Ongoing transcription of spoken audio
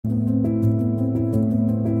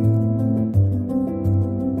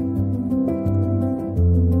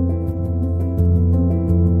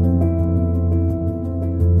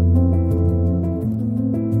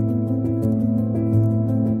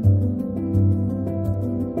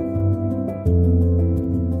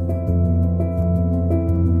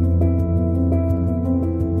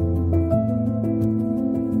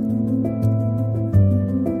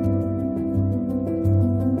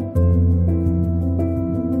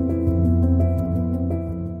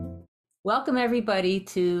Welcome everybody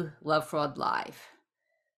to Love Fraud Live.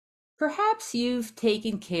 Perhaps you've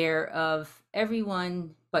taken care of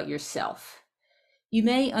everyone but yourself. You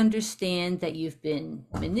may understand that you've been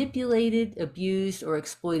manipulated, abused, or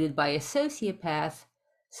exploited by a sociopath,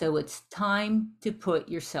 so it's time to put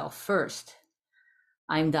yourself first.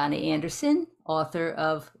 I'm Donna Andersen, author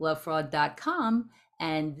of lovefraud.com,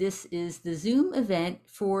 and this is the Zoom event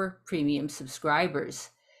for premium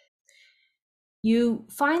subscribers. You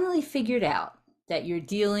finally figured out that you're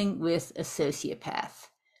dealing with a sociopath,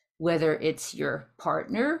 whether it's your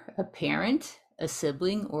partner, a parent, a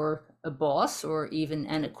sibling, or a boss, or even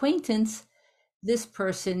an acquaintance. This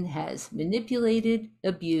person has manipulated,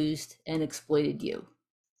 abused, and exploited you.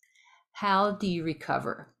 How do you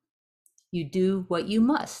recover? You do what you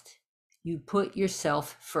must. You put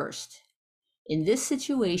yourself first. In this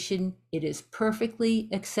situation, it is perfectly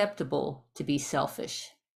acceptable to be selfish.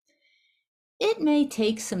 It may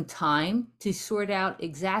take some time to sort out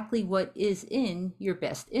exactly what is in your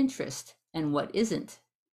best interest and what isn't.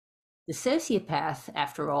 The sociopath,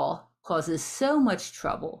 after all, causes so much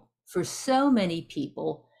trouble for so many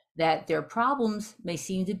people that their problems may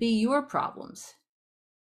seem to be your problems.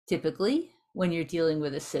 Typically, when you're dealing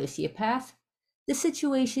with a sociopath, the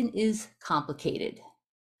situation is complicated.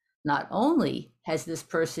 Not only has this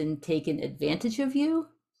person taken advantage of you,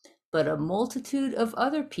 but a multitude of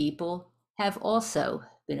other people have also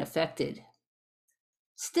been affected.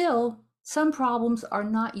 Still, some problems are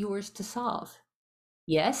not yours to solve.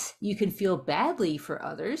 Yes, you can feel badly for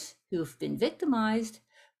others who've been victimized,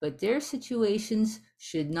 but their situations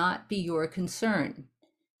should not be your concern,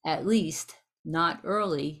 at least not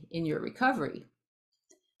early in your recovery.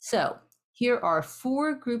 So, here are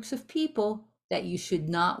 4 groups of people that you should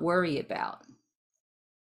not worry about.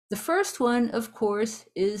 The first one, of course,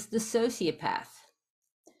 is the sociopath.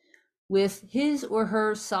 With his or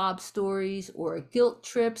her sob stories or guilt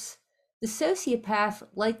trips, the sociopath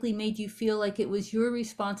likely made you feel like it was your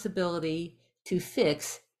responsibility to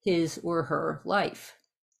fix his or her life.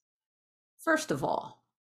 First of all,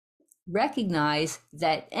 recognize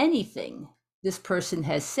that anything this person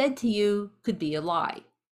has said to you could be a lie,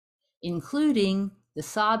 including the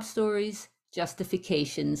sob stories,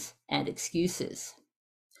 justifications, and excuses.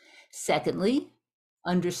 Secondly,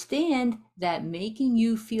 understand that making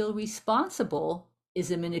you feel responsible is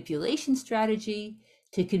a manipulation strategy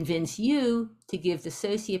to convince you to give the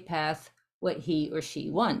sociopath what he or she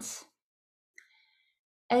wants.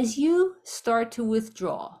 As you start to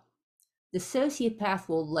withdraw, the sociopath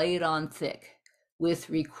will lay it on thick with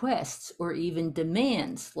requests or even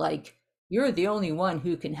demands like, "You're the only one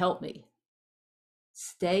who can help me."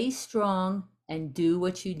 Stay strong and do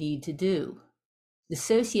what you need to do. The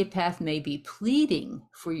sociopath may be pleading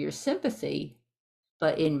for your sympathy,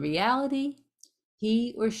 but in reality,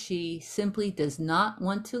 he or she simply does not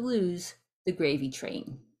want to lose the gravy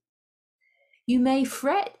train. You may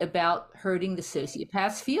fret about hurting the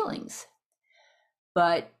sociopath's feelings,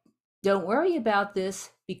 but don't worry about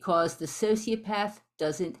this because the sociopath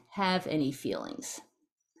doesn't have any feelings.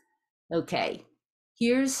 Okay,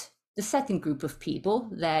 here's the second group of people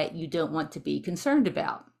that you don't want to be concerned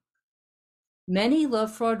about. Many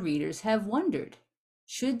love fraud readers have wondered,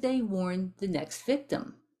 should they warn the next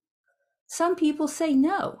victim? Some people say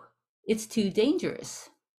no, it's too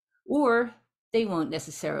dangerous, or they won't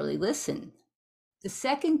necessarily listen. The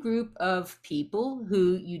second group of people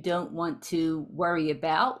who you don't want to worry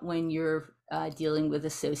about when you're dealing with a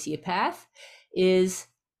sociopath is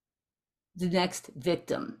the next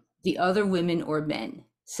victim, the other women or men.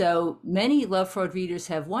 So many love fraud readers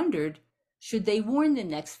have wondered, should they warn the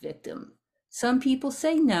next victim? Some people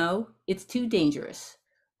say no, it's too dangerous,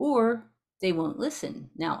 or they won't listen.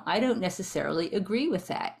 Now, I don't necessarily agree with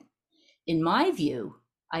that. In my view,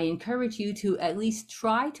 I encourage you to at least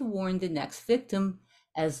try to warn the next victim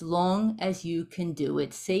as long as you can do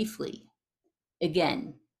it safely.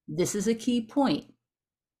 Again, this is a key point.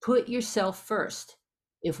 Put yourself first.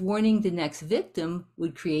 If warning the next victim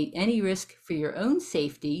would create any risk for your own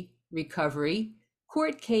safety, recovery,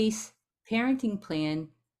 court case, parenting plan,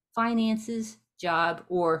 finances, job,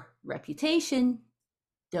 or reputation,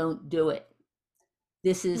 don't do it.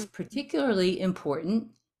 This is particularly important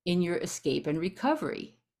in your escape and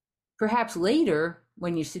recovery. Perhaps later,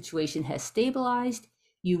 when your situation has stabilized,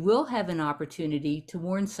 you will have an opportunity to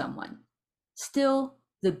warn someone. Still,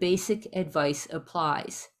 the basic advice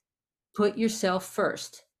applies. Put yourself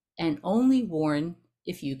first and only warn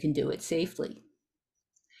if you can do it safely.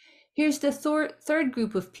 Here's the third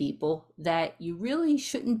group of people that you really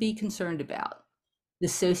shouldn't be concerned about, the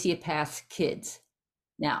sociopath's kids.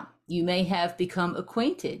 Now, you may have become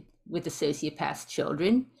acquainted with the sociopath's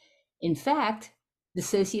children, In fact, the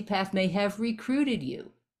sociopath may have recruited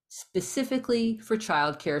you specifically for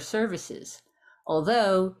child care services,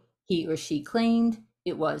 although he or she claimed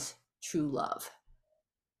it was true love.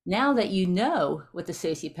 Now that you know what the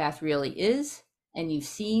sociopath really is, and you've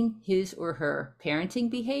seen his or her parenting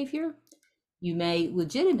behavior, you may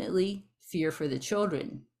legitimately fear for the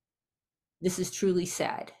children. This is truly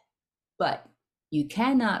sad, but you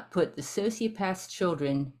cannot put the sociopath's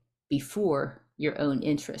children before your own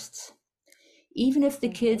interests. Even if the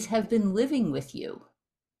kids have been living with you,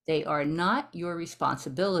 they are not your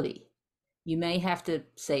responsibility. You may have to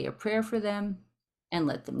say a prayer for them and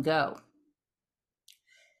let them go.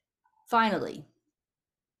 Finally,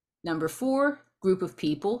 number 4 group of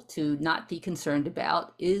people to not be concerned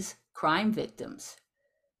about is crime victims.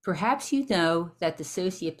 Perhaps you know that the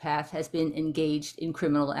sociopath has been engaged in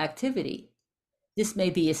criminal activity. This may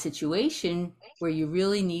be a situation where you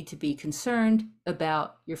really need to be concerned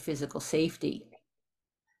about your physical safety.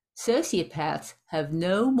 Sociopaths have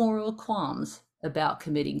no moral qualms about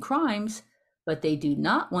committing crimes, but they do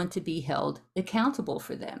not want to be held accountable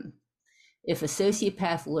for them. If a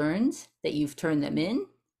sociopath learns that you've turned them in,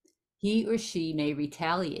 he or she may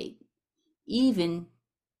retaliate. Even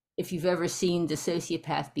if you've ever seen the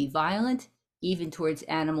sociopath be violent, even towards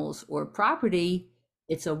animals or property,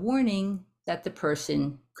 it's a warning that the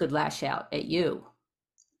person could lash out at you.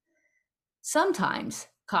 Sometimes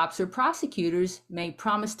cops or prosecutors may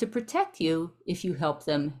promise to protect you if you help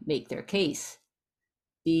them make their case.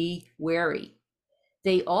 Be wary.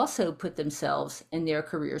 They also put themselves and their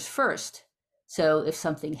careers first. So if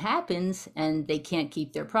something happens and they can't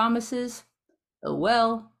keep their promises, oh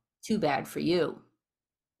well, too bad for you.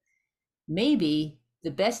 Maybe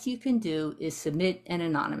the best you can do is submit an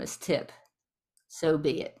anonymous tip. So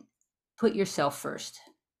be it. Put yourself first.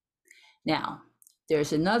 Now,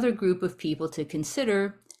 there's another group of people to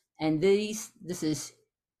consider, and these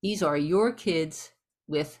are your kids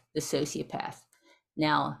with the sociopath.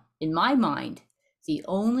 Now, in my mind, the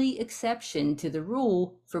only exception to the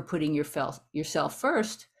rule for putting yourself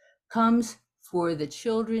first comes for the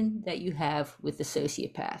children that you have with the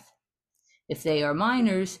sociopath. If they are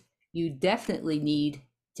minors, you definitely need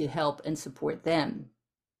to help and support them.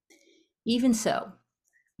 Even so,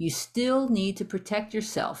 you still need to protect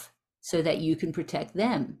yourself so that you can protect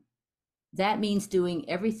them. That means doing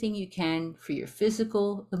everything you can for your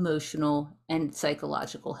physical, emotional, and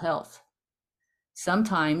psychological health.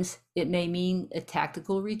 Sometimes it may mean a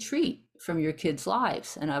tactical retreat from your kids'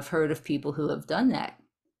 lives, and I've heard of people who have done that,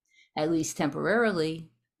 at least temporarily,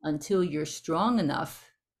 until you're strong enough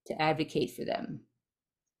to advocate for them.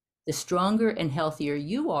 The stronger and healthier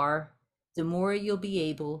you are, the more you'll be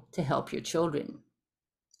able to help your children.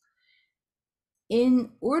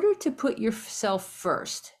 In order to put yourself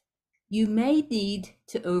first, you may need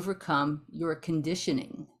to overcome your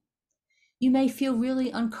conditioning. You may feel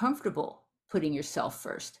really uncomfortable putting yourself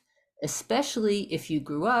first, especially if you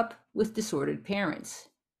grew up with disordered parents.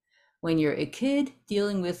 When you're a kid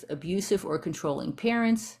dealing with abusive or controlling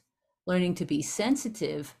parents, learning to be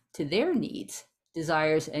sensitive to their needs,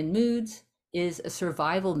 desires, and moods is a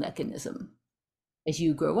survival mechanism. As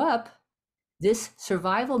you grow up, this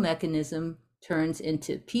survival mechanism turns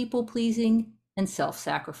into people-pleasing and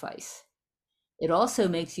self-sacrifice. It also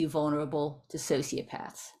makes you vulnerable to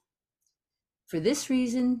sociopaths. For this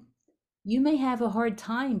reason, you may have a hard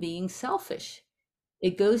time being selfish.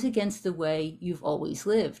 It goes against the way you've always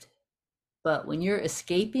lived. But when you're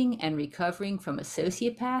escaping and recovering from a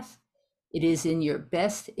sociopath, it is in your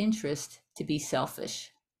best interest to be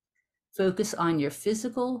selfish. Focus on your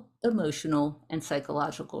physical, emotional, and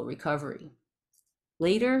psychological recovery.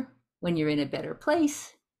 Later, when you're in a better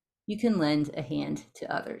place, you can lend a hand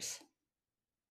to others.